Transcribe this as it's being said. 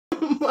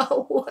I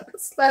want to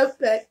slap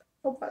back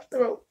on my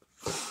throat.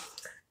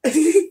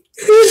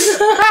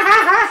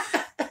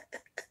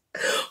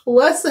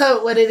 What's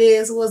up? What it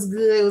is? What's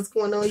good? What's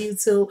going on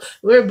YouTube?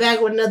 We're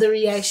back with another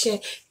reaction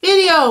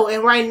video,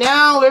 and right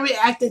now we're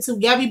reacting to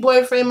Gabby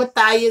boyfriend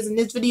Matthias, and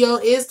this video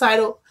is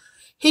titled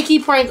 "Hickey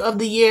Prank of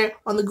the Year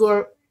on the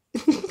Gore."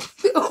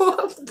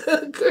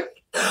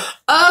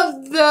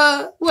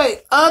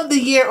 of the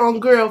year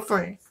on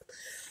girlfriend.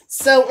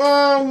 So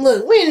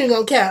look, we ain't even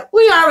gonna cap.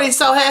 We already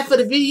saw half of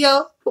the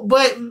video,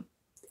 but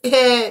it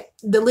had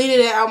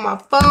deleted it out my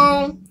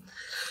phone.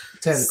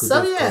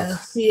 So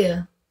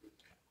yeah.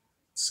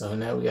 So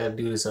now we gotta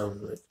do this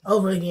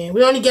over again.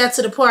 We only got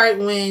to the part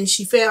when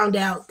she found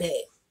out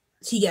that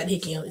he got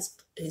Hickey on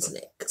his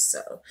neck.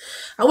 So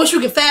I wish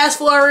we could fast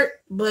forward,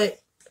 but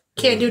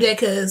can't do that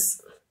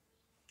because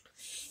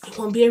it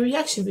won't be a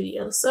reaction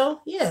video.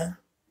 So yeah,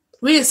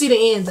 we didn't see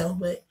the end though,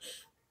 but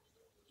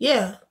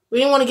yeah, we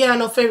didn't want to get on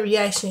no favorite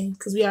reaction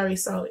because we already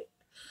saw it.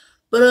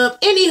 But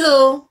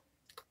anywho,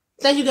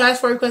 thank you guys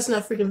for requesting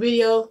a freaking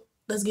video.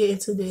 Let's get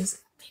into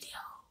this video.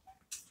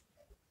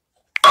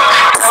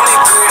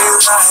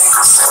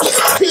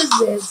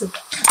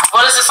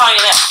 What is this on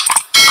your neck?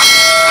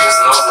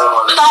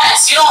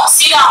 You don't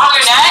see that on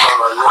your neck?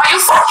 Are you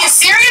fucking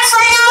serious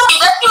right now?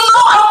 Let you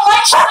know I don't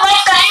like shit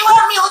like that. You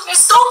have me looking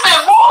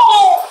stupid.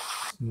 Whoa!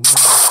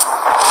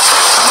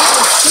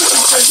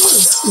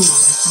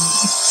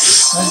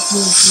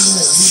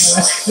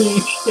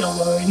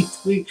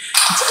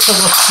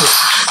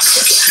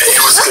 Hey,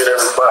 what's good,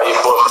 everybody?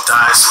 Your boy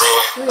Matthias,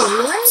 man.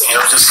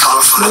 I'm just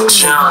coming from the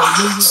gym.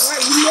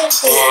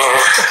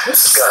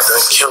 Got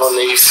done killing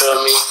it, you feel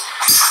me?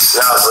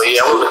 And I was like,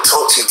 yeah, I want to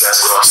talk to you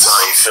guys about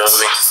something, you feel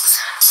me?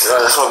 And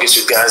I just want to get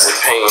you guys an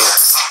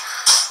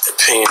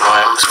opinion on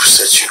it. I'm just gonna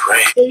set you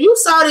right. If you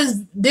saw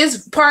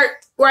this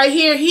part right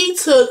here, he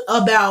took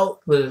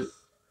about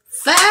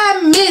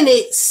 5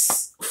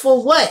 minutes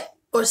for what?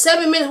 Or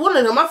 7 minutes, one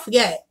of them, I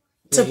forgot.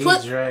 He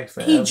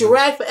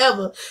dragged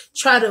forever.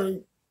 Try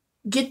to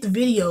get the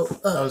video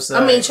up.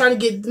 I mean, trying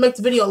to make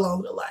the video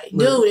longer. Like,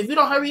 dude, if you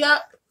don't hurry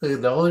up.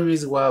 Look, the only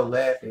reason why I'm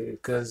laughing is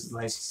because,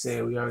 like she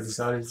said, we already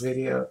saw this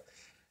video.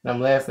 And I'm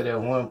laughing at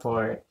one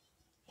part.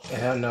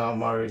 And I know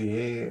I'm already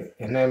here.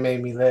 And that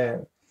made me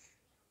laugh.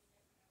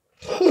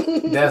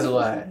 That's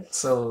why.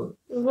 So.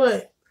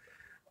 What?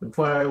 The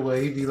part where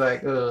he be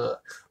like, oh,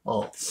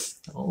 I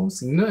don't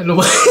see nothing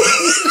about it.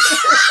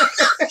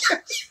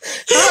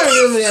 I don't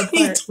remember that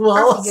part.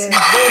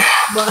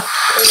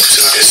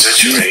 Set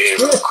you right here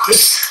real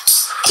quick.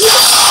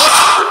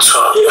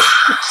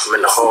 I'm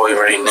in the hallway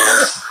right now.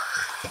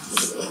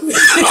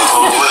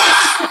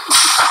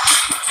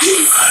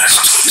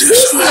 You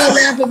still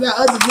laughing about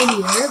other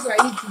videos. That's why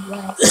you keep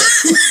laughing.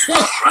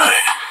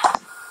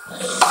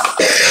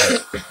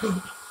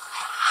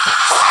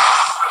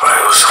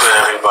 Alright, what's good,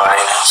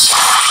 everybody?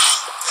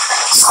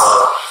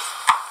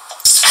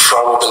 Before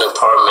I moved in the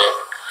apartment,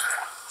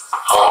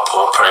 I want to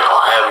pull a prank on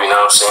Abby, you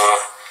know what I'm saying?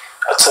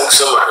 I took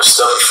some of her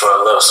stuff before I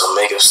left, some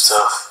makeup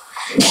stuff.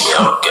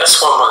 Yeah,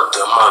 guess what I'm gonna do?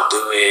 I'm gonna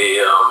do a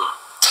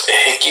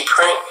Hickey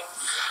prank.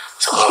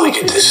 So I'm gonna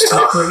get this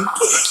stuff.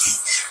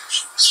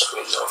 So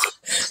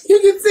you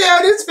can tell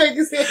this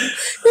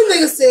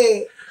nigga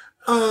said,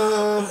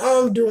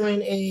 I'm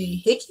doing a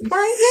Hickey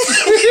prank.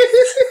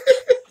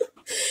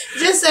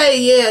 Just say,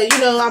 yeah, you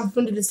know, I'm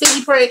doing this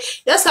Hickey prank.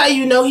 That's how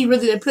you know he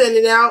really been putting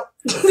it out.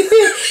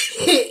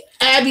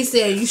 Abby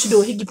said, you should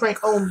do a Hickey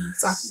prank on me.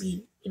 So I can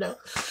be, you know,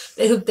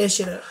 they hooked that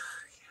shit up.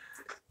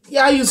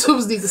 Y'all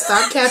YouTubers need to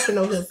stop capping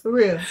on him, for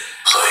real.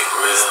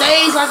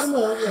 Stage like a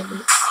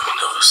motherfucker.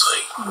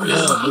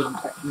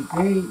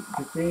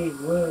 The thing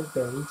was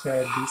though, he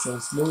tried to be so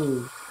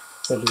smooth,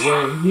 so the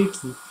word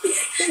Hickey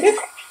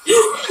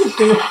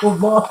threw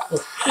him off.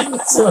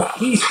 So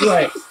he's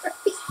like,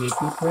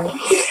 Hickey prank?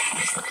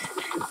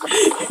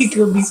 He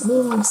could be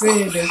smooth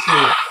saying that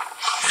shit.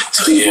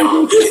 So yeah, I'm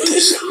gonna get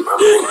this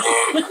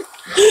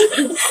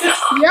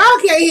Y'all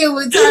can't hear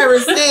what Tyra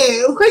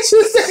said. What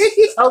you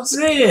say? I'm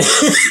saying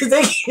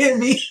they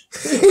can't be.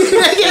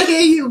 They can't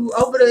hear you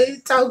over there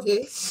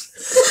talking.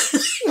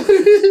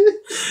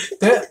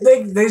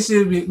 They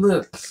should be.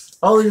 Look,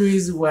 only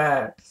reason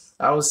why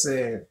I was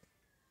saying.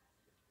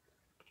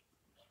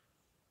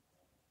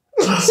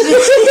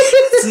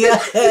 See, I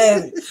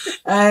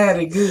had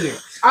it good.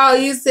 Oh,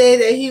 you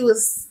said that he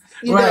was.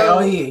 You right. know, oh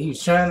yeah, he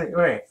was trying to.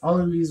 Right.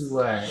 Only reason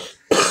why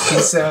he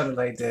sounded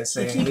like that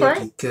saying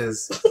Hickey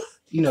because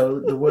you know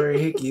the word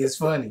Hickey is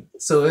funny.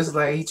 So it's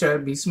like he tried to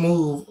be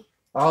smooth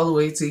all the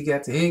way till he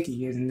got to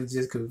Hickey and it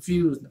just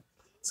confused him.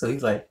 So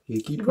he's like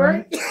Hickey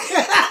prank.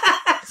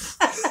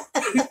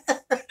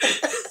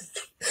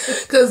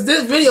 Because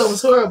this video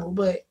was horrible,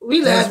 but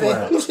we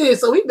laughing,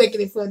 so we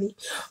making it funny.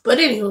 But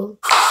anywho,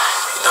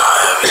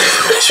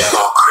 she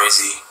going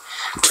crazy.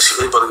 She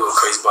really about to go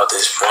crazy about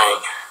this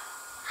prank.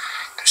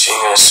 She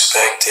ain't gonna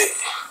expect it.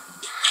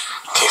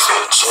 Came from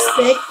the gym.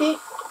 Expect it?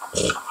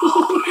 Yeah.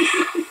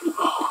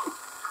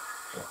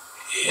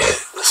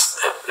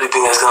 You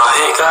think that's gonna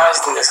hit, guys?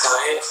 You think that's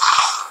gonna hit?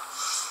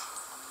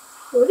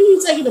 What are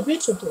you taking a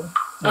picture for?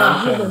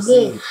 I'm trying to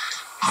see it.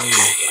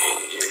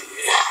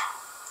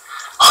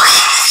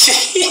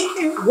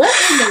 What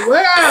in the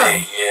world?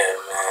 Hey, yeah,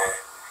 man.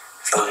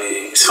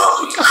 It's about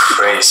to be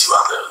crazy.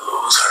 About to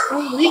lose her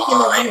I'm leaking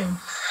over mind. here.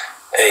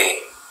 Hey,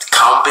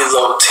 comment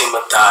below Team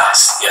of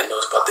Thighs. Y'all know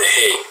it's about to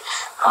hit.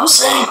 I'm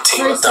saying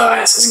Team of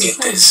Thighs. Let's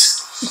get this.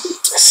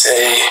 Let's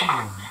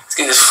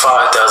get this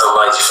 5,000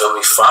 likes. You feel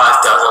me? 5,000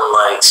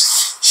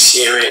 likes.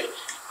 Share it.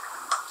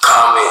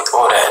 Comment.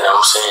 All that. You know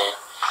what I'm saying?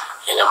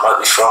 And I'm about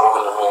to be strong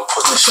in the room.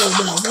 Put this stuff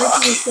in my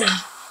pocket.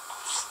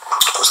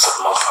 Put stuff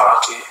in my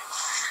pocket.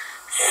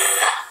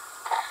 Yeah.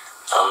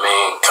 I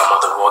mean, come out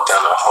to walk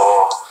down the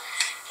hall.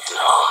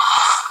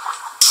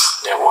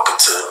 Then walk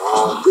into the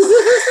room.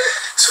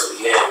 So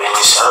yeah, man,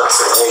 shout out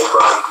to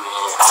everybody,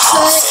 man.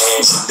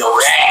 Fans, you know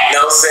that. You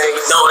know what I'm saying?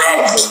 You know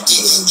that.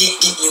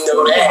 You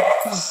know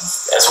that.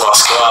 That's my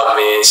squad,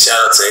 man. Shout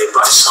out to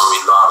everybody showing me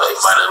love.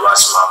 Everybody that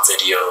watching my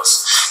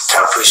videos.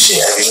 I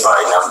appreciate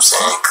everybody, you know what I'm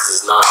saying? Because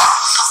it's not.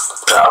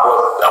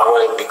 I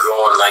wouldn't be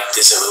growing like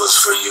this if it was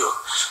for you.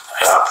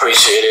 I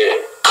appreciate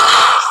it.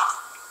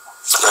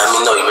 Let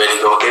me know. You ready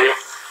to go get her?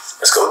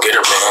 Let's go get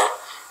her, man.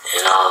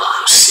 And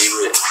see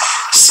what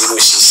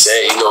she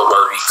say. You know,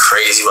 about to be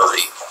crazy, about to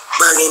be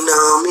bugging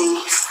on me.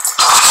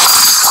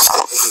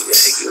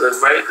 Hickey look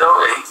right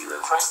though. Hickey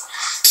look right.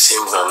 See,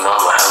 I'm gonna know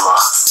I have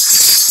my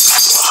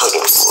hood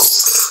up a little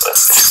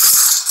bit.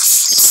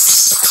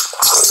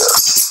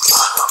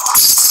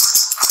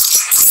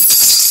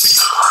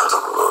 Hood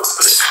up a little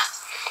bit.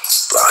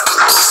 Block a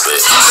little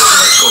bit.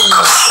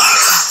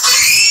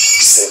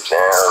 Sit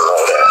down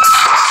like that.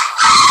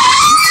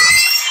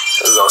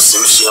 We're gonna see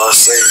what she gonna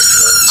say.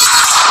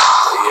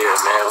 Yeah,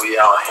 man, we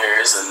out here.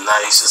 It's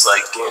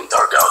like getting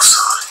dark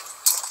outside.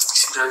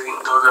 See that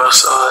getting dark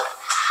outside?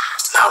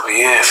 Now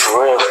we in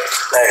for real.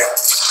 Hey,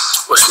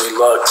 wish me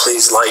luck.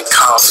 Please like,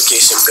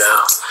 notification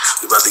bell.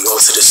 We about to go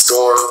into the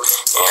storm,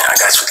 and I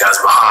got you guys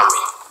behind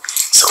me.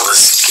 So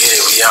let's get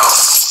it. We out.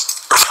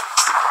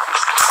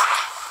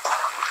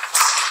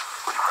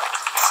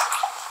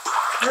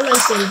 I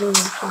like them doing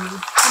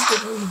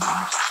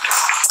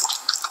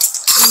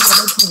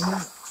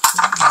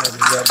You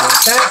got that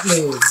fat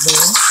legs,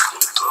 man.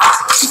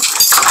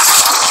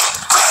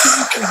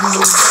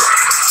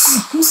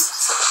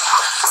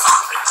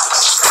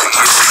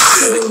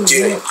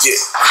 Yeah.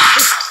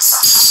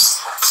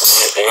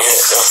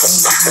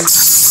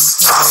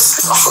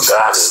 I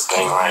forgot this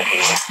thing right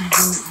here.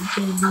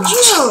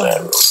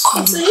 Yeah.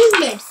 So his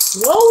neck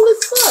swole as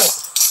fuck.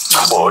 I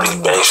bought these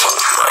bangs from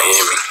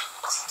Miami.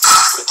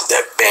 With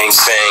that bang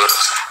bang.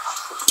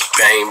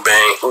 Bang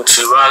bang.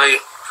 Uchi Riley.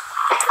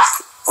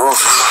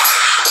 Oof.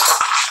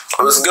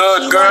 What's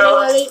good, girl?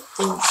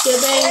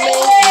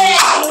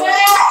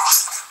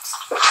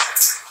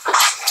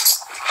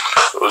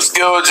 What's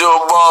good with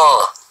your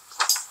bond?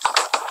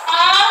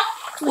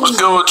 What's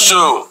good with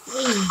you?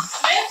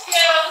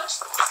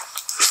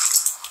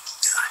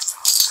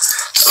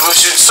 I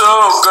miss you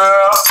too,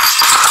 girl.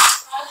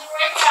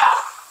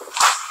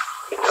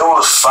 It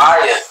was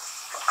fire.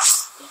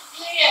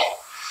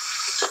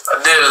 I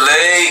did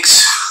legs.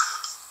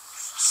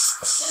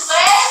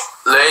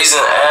 Legs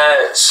and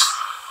abs.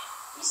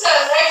 You said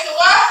legs and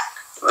what?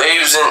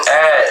 Legs and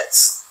abs.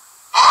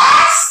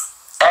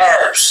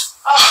 Abs.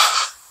 Oh.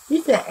 You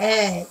said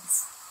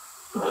ads.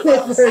 What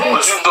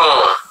you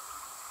doing?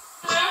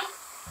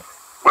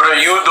 What are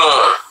you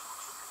doing?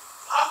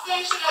 I'm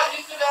finishing up to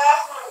the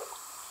bathroom.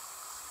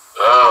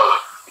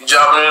 You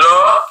dropping it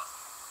off?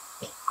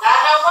 Not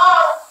no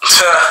more.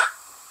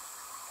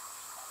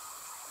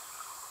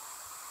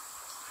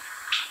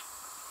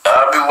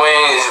 Happy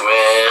wings,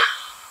 man.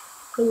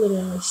 Look at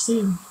that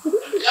shit.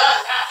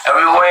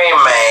 Happy wing,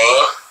 man.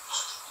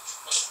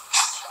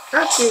 I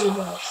feel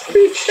about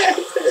 3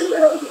 times.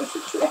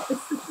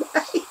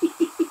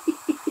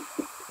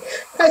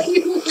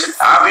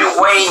 Happy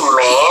wing,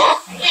 man.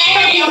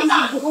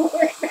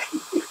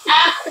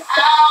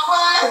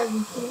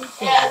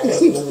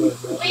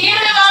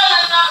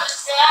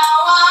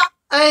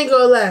 I ain't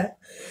gonna lie.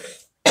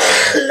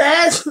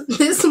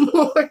 This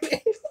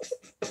morning,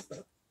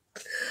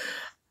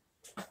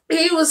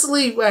 he was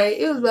asleep, right?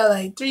 It was about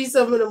like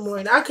 3-something in the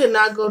morning. I could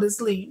not go to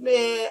sleep,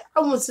 man. I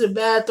went to the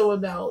bathroom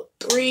about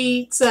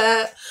 3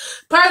 times,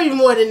 probably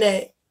more than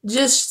that.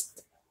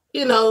 Just,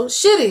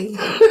 shitting.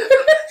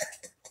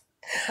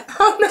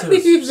 I'm not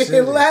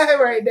even lying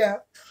right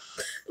now.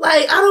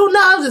 Like, I don't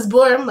know. I'm just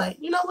bored. I'm like,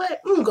 you know what?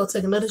 I'm gonna go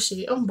take another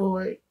shit. I'm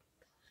bored.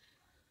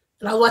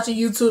 And I was watching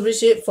YouTube and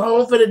shit.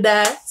 Phone for the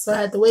die. So I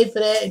had to wait for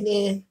that. And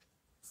then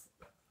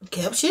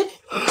kept shitting.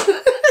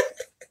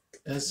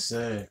 That's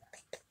sad.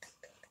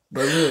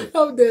 But look.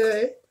 I'm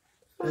done.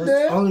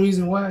 The only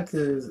reason why,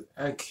 because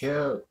I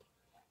kept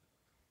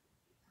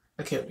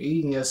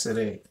eating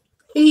yesterday.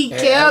 He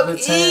kept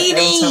eating.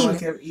 Every time I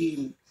kept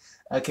eating,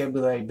 I kept be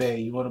like, babe,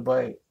 you want a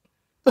bite?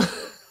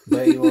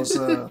 Babe, you want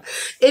some?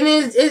 And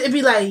then it'd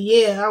be like,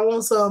 yeah, I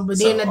want some. But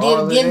then I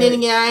did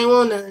again, I ain't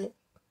want none.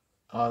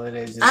 All of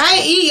that just. I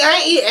ain't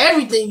eat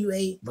everything you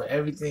ate. But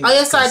everything. Oh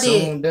yes, I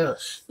did. Up.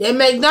 That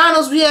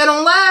McDonald's we had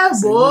on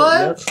live,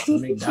 boy.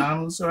 Yep.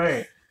 McDonald's,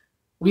 right?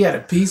 We had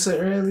a pizza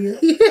earlier.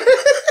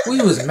 We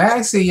was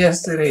maxing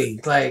yesterday.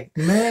 Like,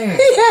 man.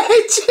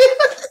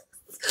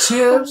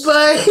 Chips,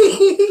 but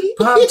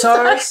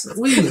Pop-Tarts.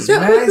 We was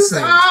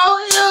maxing.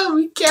 Oh yeah,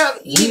 we kept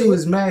eating. We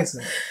was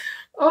maxing.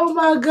 Oh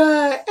my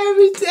god!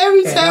 Every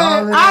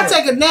time I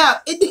take a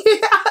nap, it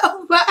did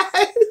out my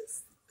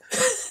eyes.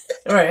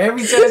 Right,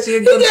 every time she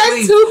go to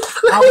sleep,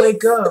 I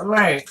wake up.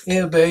 Right,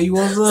 yeah, babe, you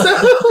want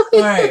some?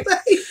 Right,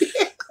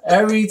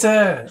 every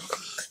time.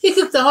 He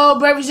cooked the whole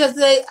breakfast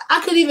yesterday.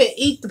 I couldn't even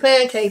eat the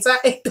pancakes. I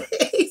ate the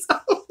eggs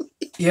only.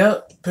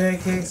 Yep,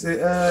 pancakes and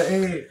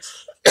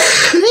eggs.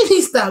 Let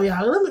me stop,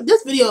 y'all.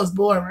 This video is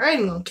boring. I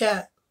ain't gonna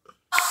cap.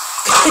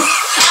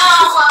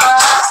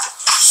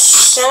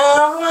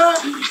 Shower.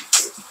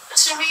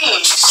 What you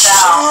mean?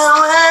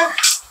 Shower.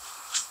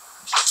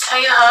 Can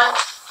I get a hug?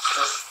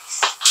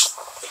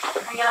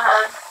 Can I get a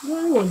hug? I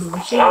want to do a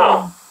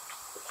shower.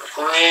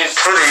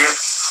 Pretty.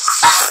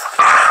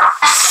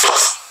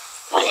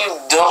 What you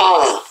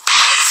doing?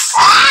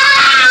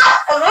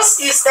 I miss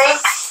you,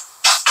 Stink.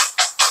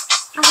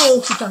 I know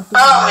what you talking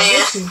about. Oh, man.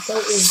 This is so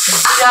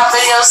irritating. We got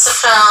videos to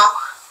film.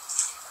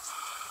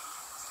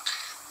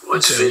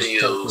 Which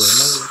videos?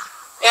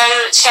 We gotta do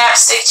the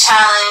chapstick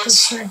challenge.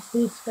 I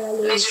need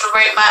you to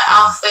rate my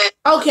outfit.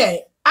 Okay,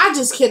 I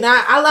just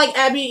cannot. I like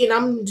Abby, and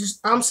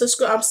I'm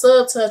subscribed. I'm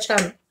sub to her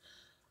channel.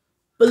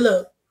 But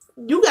look,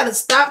 you gotta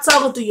stop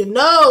talking through your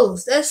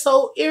nose. That's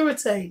so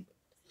irritating.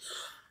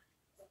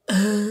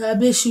 I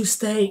miss you,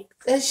 Steak.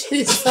 That shit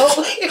is so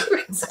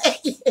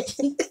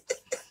irritating.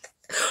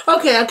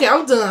 Okay,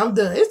 I'm done.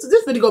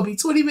 This video gonna be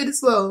 20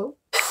 minutes long.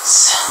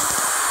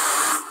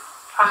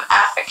 From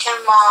African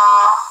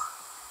Mall.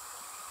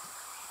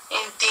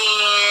 And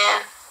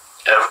then...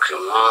 African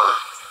Mall.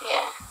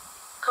 Yeah.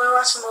 Can we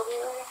watch a movie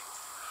later?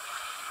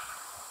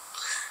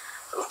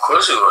 Of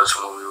course we watch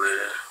a movie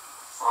later.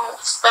 I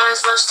won't spend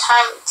as much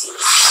time with you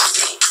as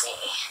you leave me.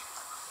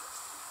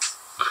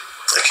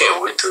 I can't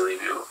wait to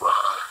leave you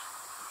behind.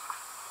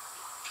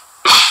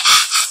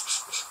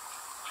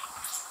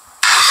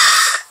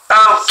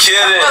 I'm kidding.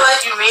 I feel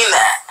like you mean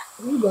that.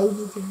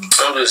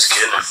 I'm just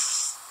kidding.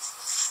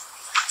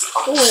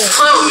 Play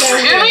with me, you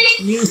hear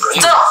me?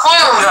 Stop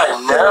playing with me. I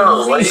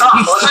know. Stop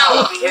playing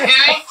with me, you hear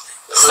me?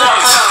 Stop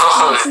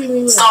playing with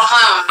me. Stop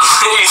playing with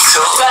me.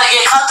 You gotta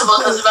get comfortable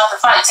because we're about to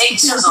fight. Take your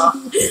shoes off.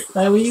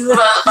 Like when you We're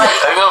about to fight.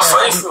 I'm gonna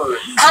fight for it.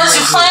 Because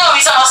you playing with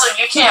me so also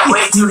you can't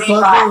wait to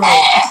leave my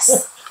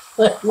ass.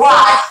 Why?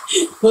 Why?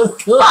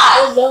 Because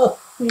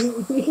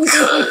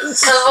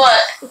what?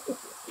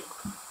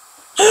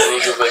 I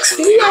need to go back to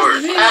New York.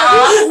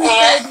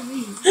 And?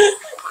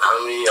 I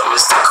mean, I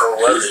miss the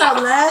cold weather. Stop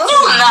laughing. You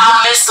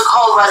not miss the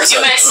cold weather. You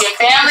miss your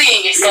family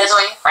and your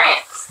schedule and your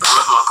friends. I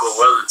miss my cold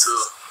weather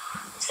too.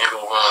 Can't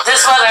go wrong.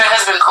 This weather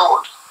has been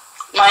cold.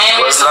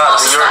 Miami Well, is it's the not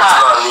closest New to York. hot.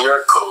 It's not New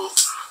York cold.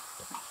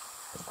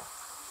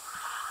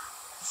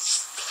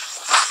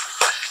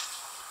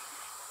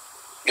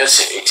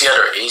 She had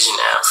her Asian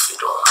outfit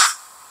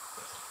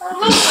on.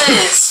 What is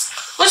this?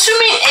 What you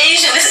mean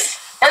Asian?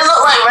 It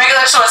look like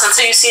regular shorts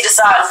until you see the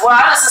side.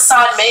 Why does the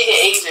side make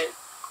it Asian?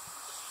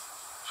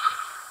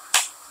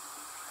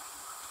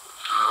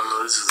 I don't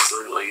know. This just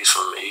look like it's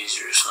from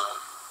Asia or something.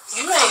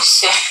 You ain't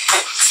shit.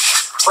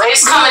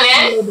 Waves coming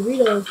in.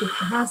 Doritos with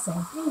the hot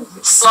sauce.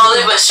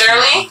 Slowly but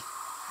surely.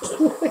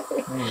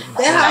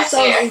 That hot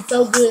sauce is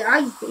so good. I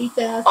used to eat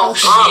that hot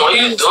sauce. Oh, what are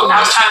you doing? I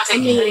was trying to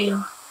take you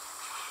video.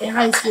 In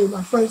high school,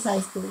 my first high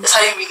school. That's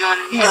how you be doing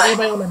it. You Yeah, like,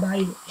 everybody on a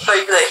diet. so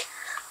you be like,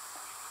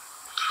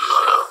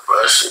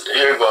 Bro, shit, the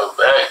hair going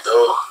back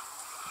though.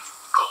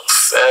 Going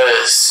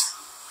fast.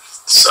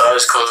 The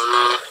size coming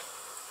in.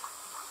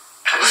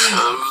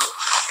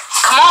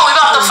 come on, we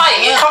about to fight.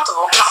 Get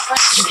comfortable.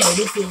 Okay,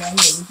 this is right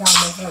here. We got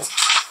my first.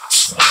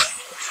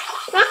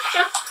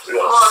 We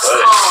gonna Oh, it's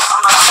fight. cold.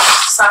 I'm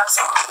not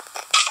socks on.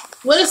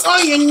 What is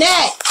on your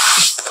neck?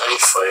 I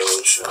ain't fighting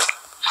with you.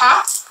 Huh?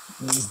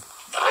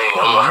 I'm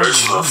gonna hurt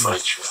you. I'll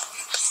fight you.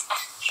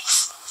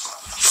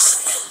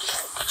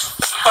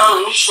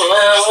 I'm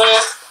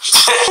showering.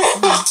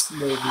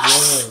 Baby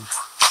boy.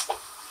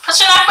 Put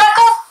your neck back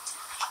up.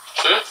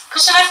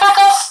 Put your neck back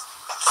up.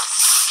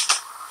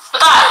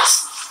 Matthias,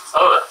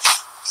 Oh,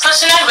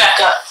 put your neck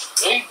back up.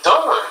 what are you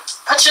doing?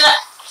 Put your neck.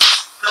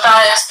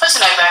 Matthias, put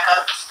your neck back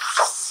up.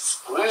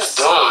 What are you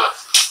doing?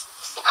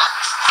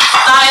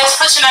 Matthias,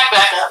 put your neck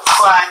back up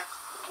before I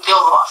go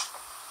off.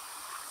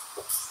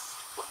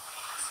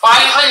 Why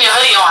are you putting your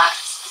hoodie on?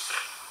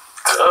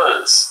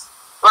 Cuz.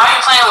 Why are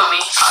you playing with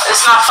me?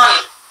 It's not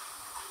funny.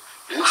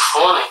 You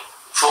funny.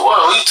 For what?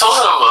 What are you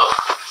talking about?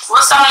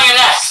 What's that on your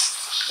neck?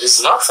 It's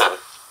nothing.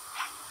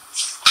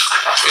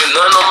 Ain't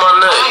nothing on my I'm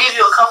neck. gonna give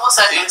you a couple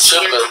seconds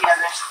to get it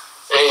together.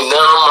 Ain't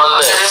nothing on my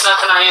Okay, neck. there's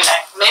nothing on your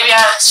neck. Maybe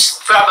I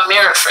should grab a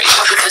mirror for you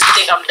because you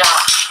think I'm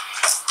dumb.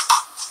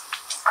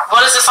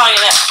 What is this on your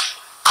neck?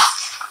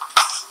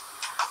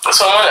 What's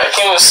on my neck? I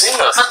can't even see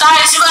nothing.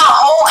 Matthias, you got a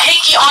whole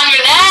hickey on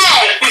your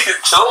neck. What are you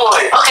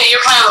doing? Okay,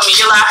 you're playing with me.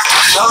 You're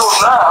laughing. No, I'm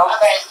not.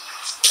 Okay.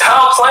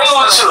 How I'm playing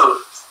with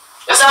you?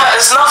 It's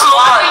nothing on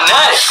my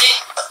neck.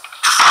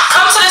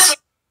 Come to this.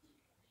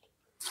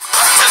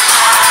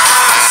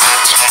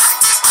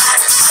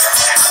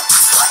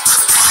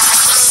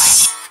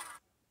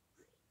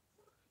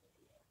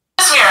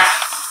 Mirror.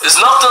 There's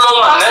nothing on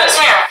my Come to neck. this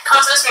mirror.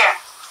 Come to this mirror.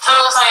 Tell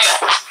me what's on your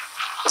neck.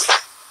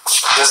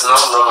 There's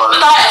nothing on my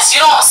neck. Matthias, you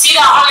don't see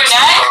that on your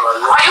neck?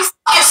 Are you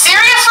fucking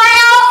serious right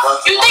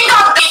now? You think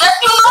I'm letting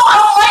you know I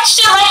don't like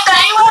shit like that?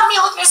 You have me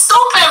looking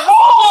stupid.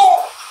 Whoa.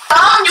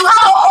 You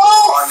have a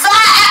whole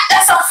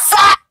that's a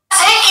fat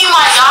hickey,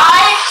 my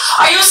guy.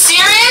 Are you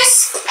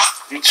serious?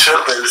 You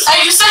tripping.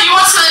 Hey, you said you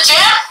went to the gym?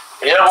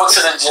 Yeah, I went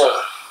to the gym.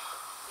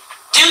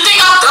 Do you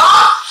think I'm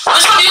dumb?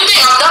 Which one do you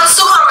think? I'm dumb,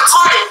 stupid, or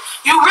retarded?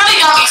 You really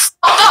got me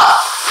fucked up.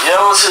 Yeah,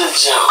 I went to the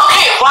gym.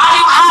 Okay, why do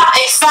you have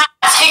a fat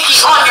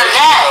hickey on your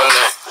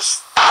neck?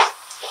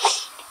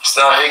 It's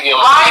not hickey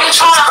on my neck. Why are you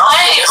trying to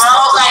play, bro?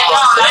 Like,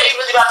 no, now you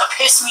really about to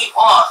piss me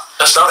off.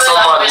 That's not You really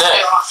on about my to piss neck.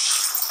 me off.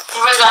 You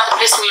really got to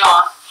piss me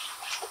off.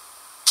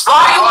 Why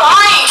are you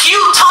lying? Can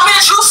you tell me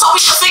the truth so we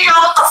can figure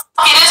out what the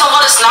fuck it is and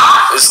what it's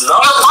not? It's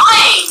nothing. You're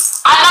lying.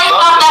 I know you're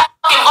not that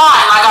fucking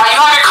blind. Like, you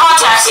have your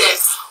contacts in.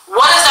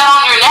 What is that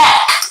on your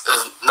neck?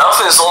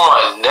 Nothing's on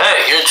my neck.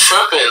 You're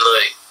tripping,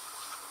 like.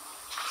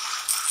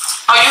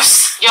 Are you,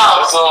 yo?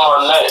 Nothing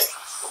on my neck.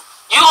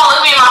 You gonna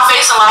look me in my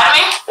face and lie to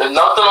me? There's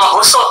nothing on.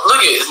 What's on?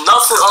 Look at. There's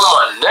nothing on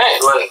my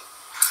neck. Like,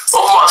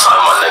 over my side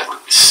of my neck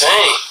look the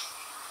same.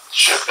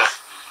 Tripping.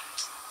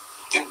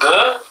 You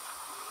good?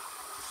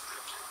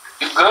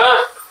 You good?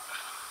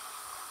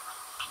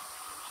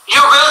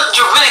 You're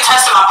really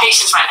testing my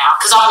patience right now,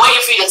 cause I'm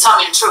waiting for you to tell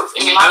me the truth,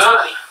 and you're not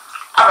telling me.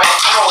 All right,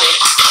 I'm gonna wait.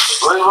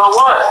 Wait, about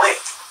what?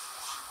 Wait.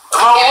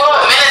 About Give me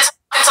what? a minute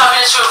to tell me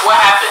the truth. What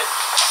happened?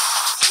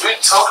 What are you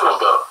talking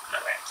about?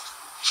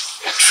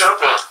 You're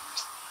tripping.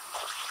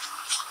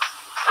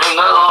 Ain't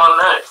nothing on my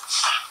neck.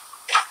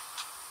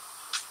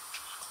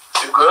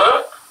 You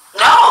good?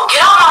 No, get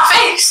out of my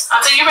face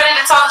until you're ready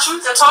to tell the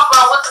truth and talk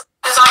about what the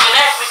is on your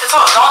neck. We can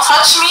talk. Don't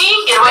touch me.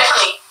 Get away from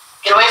me.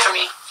 Get away from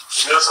me.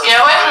 Get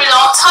away from me.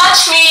 Don't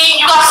touch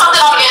me. You got something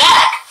on your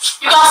neck.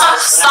 You got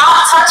something.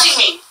 Stop touching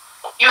me.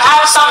 You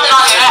have something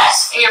on your neck,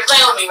 and you're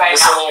playing with me right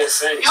It's now. on your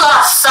face. You got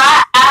a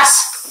fat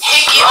ass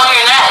hickey on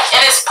your neck,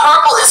 and it's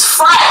purple. It's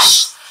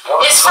fresh.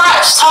 It's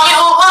fresh. Tell me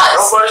who it was.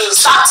 Nobody is.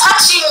 Stop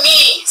touching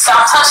me.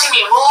 Stop touching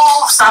me.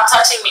 Move. Stop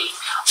touching me.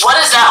 What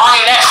is that on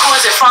your neck? Who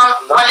is it from?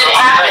 When did it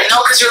happen?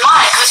 No, because you're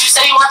lying. Because you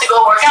said you want to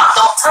go work out.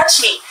 Don't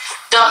touch me.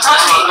 Don't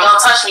touch me.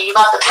 Don't touch me. You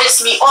about to piss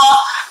me off.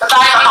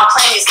 Matthias, I'm not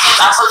playing these games.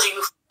 I told you,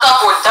 you f***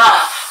 up. We're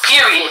done.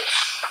 Period.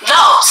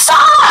 No,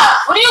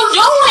 stop. What are you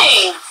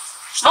doing?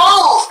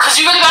 Move. Because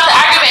you really about to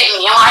aggravate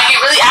me. And when I get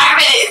really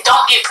aggravated, it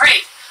don't get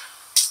pretty.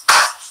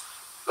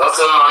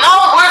 No,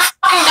 we're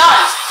fucking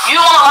done. You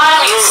don't want to lie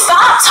to me.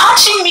 Stop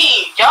touching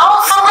me, yo.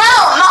 For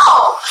real,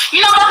 no.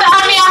 You're not about to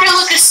have me out here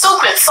looking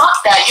stupid.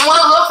 Fuck that. You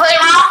want to go play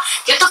around?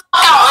 Get the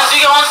fuck out and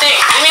do your own thing.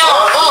 Leave me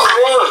alone.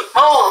 Move.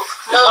 Move.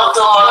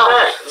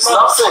 It's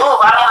nothing.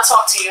 Move. I don't want to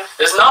talk to you.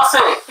 It's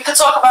nothing. We can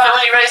talk about it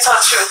when you're ready to tell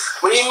the truth.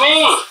 What do you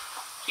mean?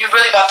 You're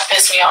really about to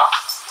piss me off.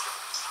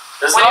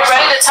 There's When you're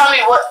ready to tell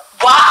me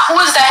who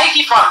is that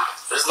hickey from?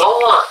 There's no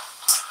one.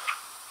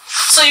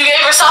 So you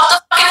gave yourself the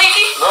fucking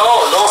hickey?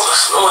 No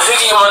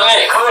hickey on my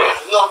neck. Come here.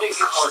 There's no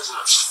hickey on my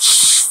neck.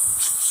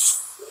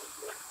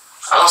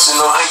 I don't see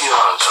no hickey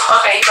on my neck.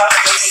 Okay, you about to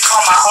make me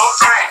call my whole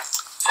friend.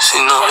 I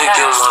see no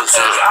hickey on my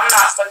neck. I'm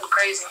not fucking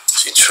crazy.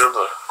 She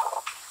tripping.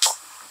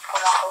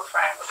 Call my whole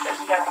friend because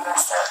you got me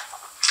messed up.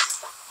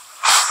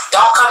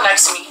 Don't come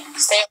next to me.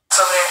 Stay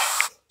over there.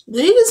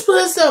 Did he just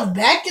put himself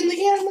back in the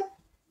camera?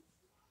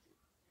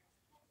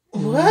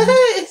 What?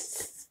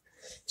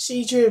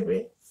 She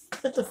tripping.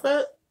 What the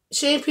fuck?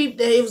 She ain't peeped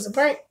that it was a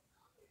prank.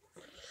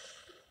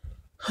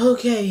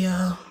 Okay,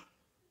 y'all.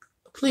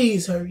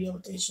 Please hurry up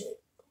with this shit.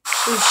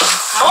 Move!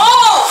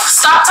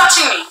 Stop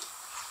touching me.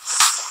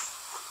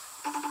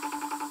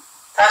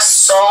 That's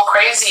so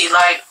crazy.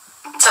 Like,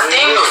 to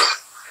think.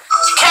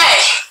 Okay,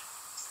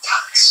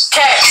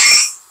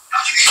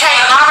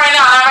 not right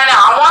now.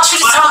 I want you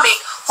to tell me,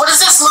 what does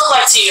this look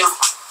like to you?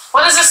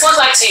 What does this look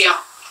like to you?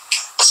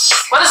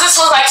 What does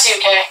this look like to you,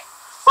 Kay?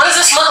 What does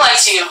this look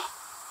like to you?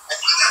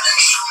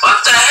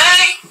 What the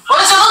heck? What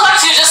does it look like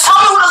to you? Just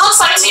tell me what it looks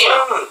like to you.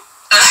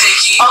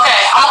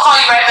 Okay, I'm gonna call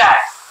you right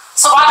back.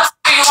 So why the f***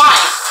 are you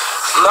lying?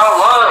 I'm not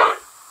lying.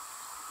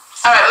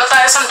 Alright,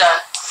 Matthias, I'm done.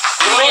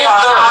 You mean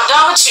I'm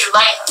done with you.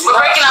 Like, we're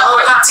breaking up.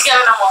 We're not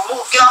together no more.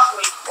 Move. Get off of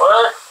me.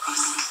 What?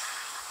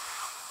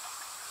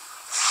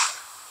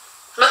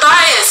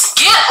 Matthias,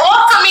 get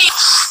off of me.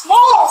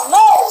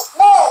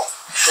 Move.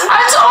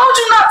 I told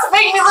you not to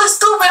make me look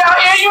stupid out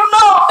here. You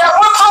know that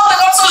we're public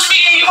on social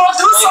media. You're gonna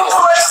do something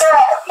like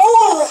that.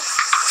 Move.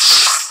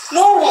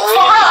 For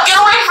real.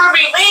 Get away from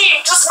me.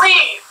 Leave. Just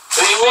leave.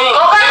 What do you mean?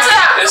 Go back to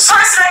that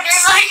person that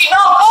gave you hickey. No,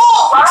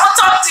 move. I don't want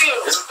to talk to you.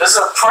 It's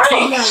a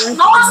prank.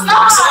 No, it's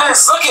not.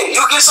 Look it.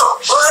 You get some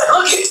blood.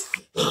 Look it.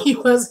 He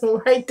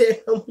wasn't right there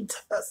when we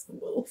tossed the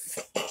move.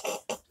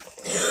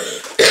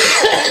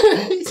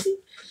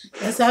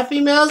 That's how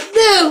females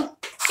do.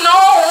 No.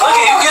 Look,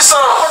 you get some.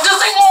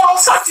 Just leave me alone.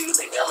 Fuck you.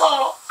 Leave me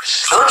alone.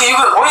 Look, you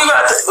where you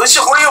got? Where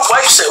your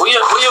wife at? Where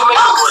your makeup?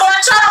 No, because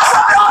I'm trying to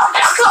fuck it off.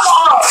 Come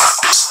on.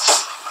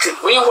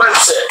 Where your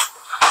wife at?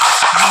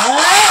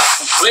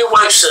 Where your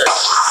wife at?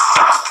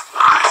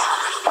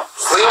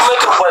 Where your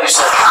makeup wife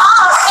at?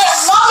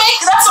 My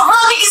make. That's a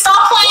real nigga.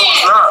 Stop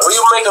playing. Nah, where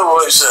your makeup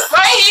wife at?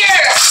 Right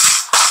here.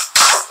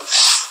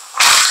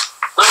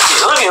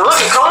 Look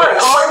it, come here,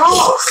 come right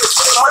move.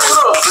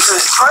 This is a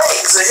prank,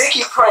 it's a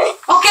Hickey prank.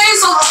 Okay,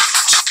 so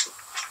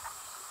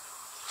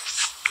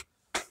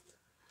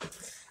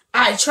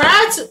I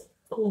tried to.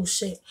 Oh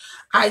shit!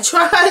 I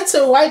tried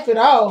to wipe it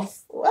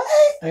off. What?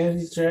 I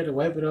just tried to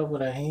wipe it off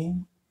with a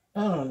hand.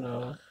 I don't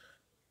know.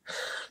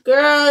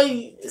 Girl,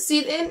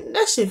 see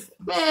that shit,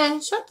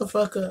 man. Shut the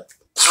fuck up.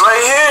 It's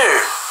right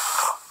here.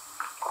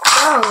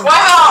 Oh.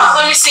 wipe it off.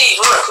 Let me see.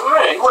 Come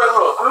here, you wipe it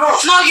off. Come here.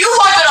 No, you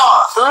wipe it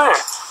off. Come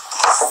here.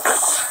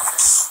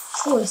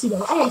 I want to see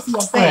that. I want to see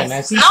that Alright, face.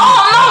 now see. No,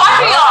 I'm not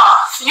wiping it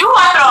off. You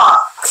wipe it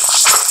off.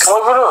 Come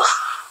wipe it off.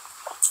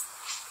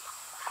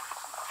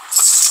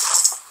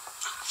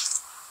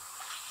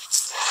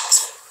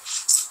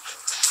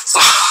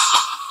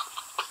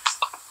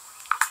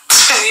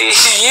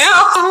 You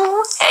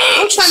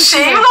I'm trying to see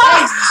shit. that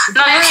face.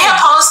 No, you can't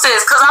post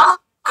this because I'm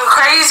looking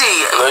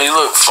crazy. No, you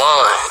look fine.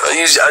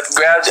 I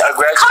grabbed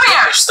Come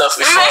here. your stuff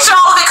Let me before. make sure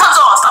all of it comes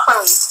off. Stop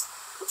playing with me.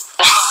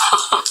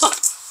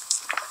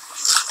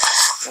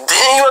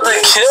 Damn, you about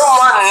to kill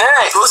my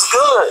neck. What's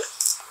good?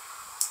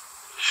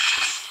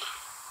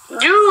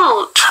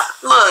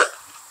 Look.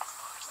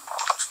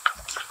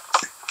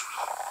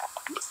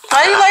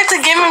 Why you like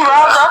to get me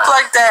riled up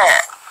like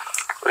that?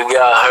 We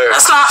got her.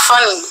 That's not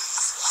funny.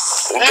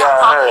 We I'm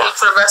got not her. talking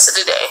for the rest of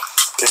the day.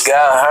 We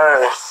got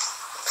her.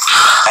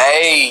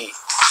 Hey.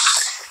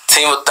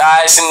 Team of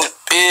thighs in the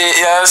pit,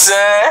 you know what I'm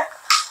saying?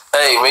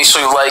 Hey, make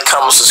sure you like,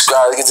 comment,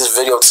 subscribe to get this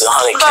video to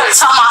 100K. You better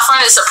tell my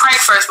friend it's a prank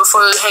first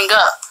before you hang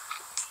up.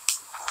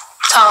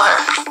 Tell her.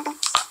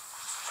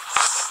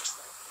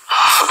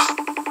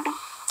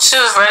 She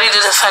was ready to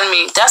defend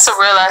me. That's a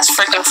real ass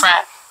freaking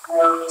friend.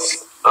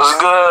 What's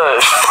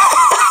good?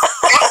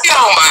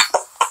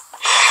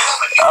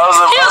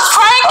 He was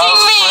pranking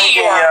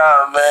me.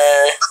 Y'all,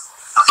 man.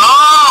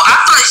 Oh, I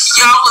thought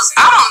y'all was.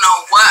 I don't know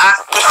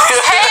what.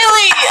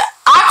 Haley,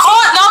 I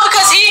called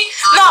because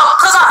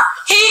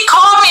he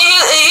called me.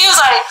 He was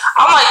like,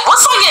 I'm like,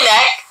 what's on your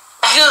neck?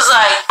 And he was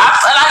like, I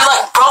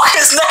like broke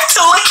his neck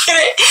to look at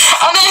it,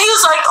 and then he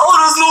was like, oh,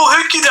 there's no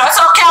hickey there. I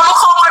said, okay, I'm gonna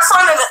call my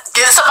friend and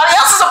get somebody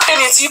else's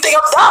opinion. So you think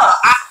I'm dumb?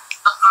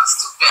 I'm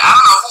stupid. I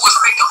don't know who was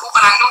picking who,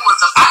 but I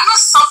knew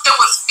something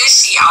was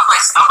fishy. I was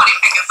like, somebody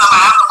picking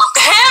somebody. I don't know.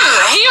 Him.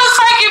 He was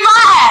pranking my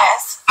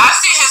ass. I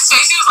see his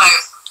face. He was like.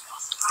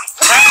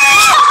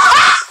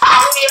 I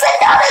didn't even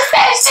know his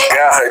face.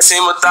 Got her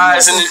team of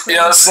thighs in it, you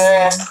know what I'm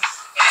saying?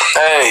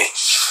 Hey,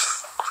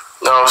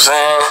 you know what I'm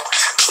saying?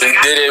 We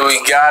did it, we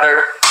got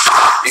her.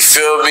 You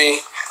feel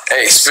me?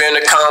 Hey, spare in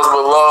the comments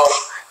below.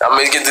 I'm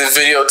gonna get this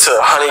video to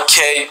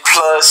 100K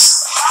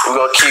plus. We're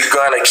gonna keep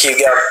grinding, keep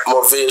got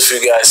more videos for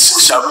you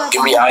guys.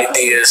 Give me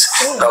ideas,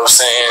 you know what I'm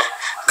saying?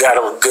 Got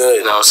them good,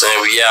 you know what I'm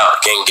saying? We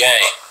out,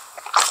 gang.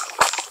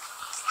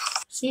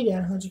 She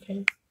got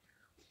 100K.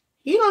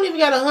 You don't even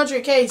got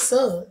 100K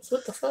subs.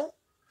 What the fuck?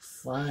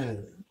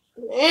 Finally.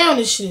 Damn,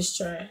 this shit is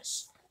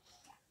trash.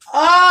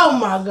 Oh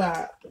my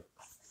god.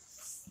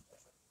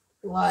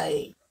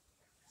 Like.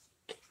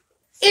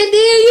 And then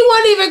you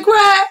won't even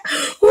cry.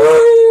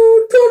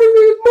 Oh,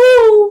 you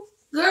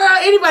move. Girl,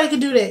 anybody can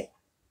do that.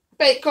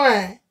 Fake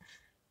crying.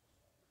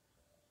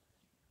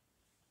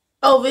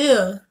 Over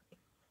here.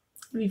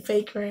 Be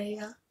fake crying,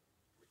 y'all.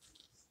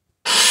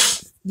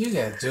 You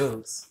got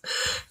jokes.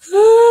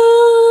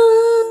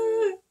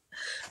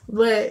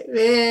 But,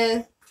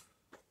 man.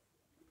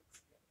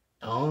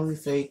 I only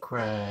fake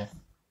cry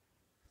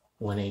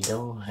when they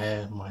don't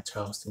have my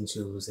Charleston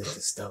shoes at the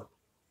store.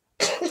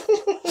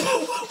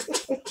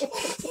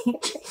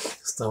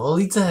 It's the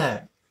only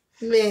time.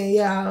 Man,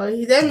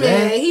 y'all. That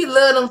man, he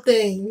love them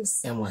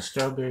things. And my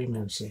strawberry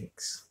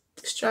milkshakes.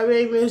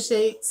 Strawberry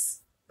milkshakes.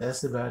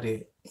 That's about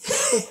it.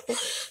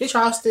 The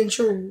Charleston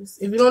Trues.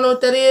 If you don't know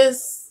what that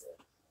is,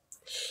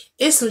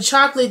 it's some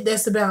chocolate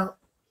that's about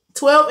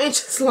 12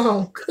 inches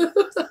long.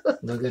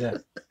 Look it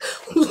up.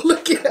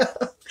 Look it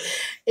up.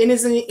 And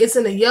it's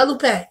in a yellow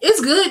pack. It's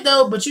good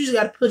though, but you just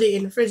gotta put it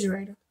in the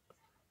refrigerator.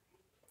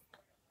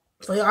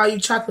 For all you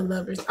chocolate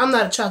lovers. I'm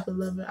not a chocolate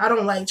lover. I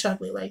don't like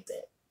chocolate like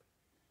that.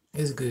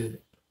 It's good.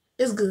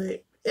 It's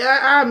good.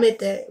 I admit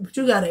that. But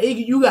you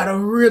gotta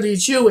really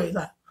chew it.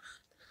 Like,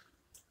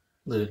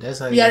 Look, that's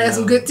how you gotta have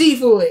some good tea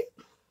for it.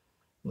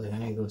 Look, I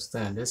ain't gonna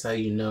stand. That's how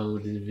you know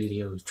this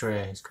video is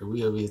trash. Cause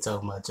we over here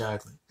talking about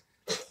chocolate.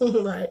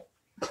 Like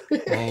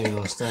I ain't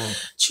gonna stand.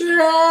 trash.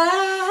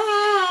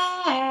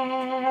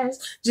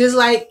 Just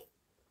like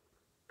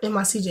in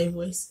my CJ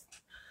voice.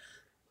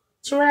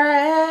 Trash.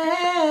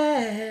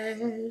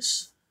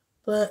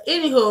 But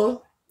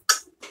anywho,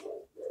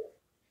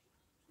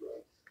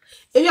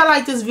 if y'all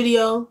like this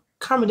video,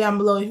 comment down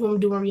below. If you want me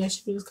to do more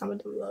reaction videos,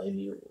 comment down below. If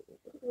you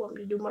want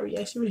me to do more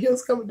reaction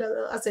videos, comment down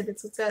below. I said it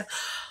 2 times.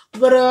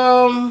 But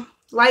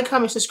like,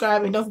 comment,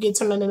 subscribe, and don't forget to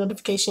turn on the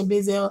notification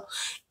bell.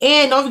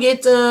 And don't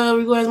forget to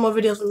request more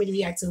videos for me to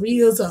react to.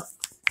 We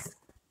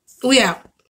out.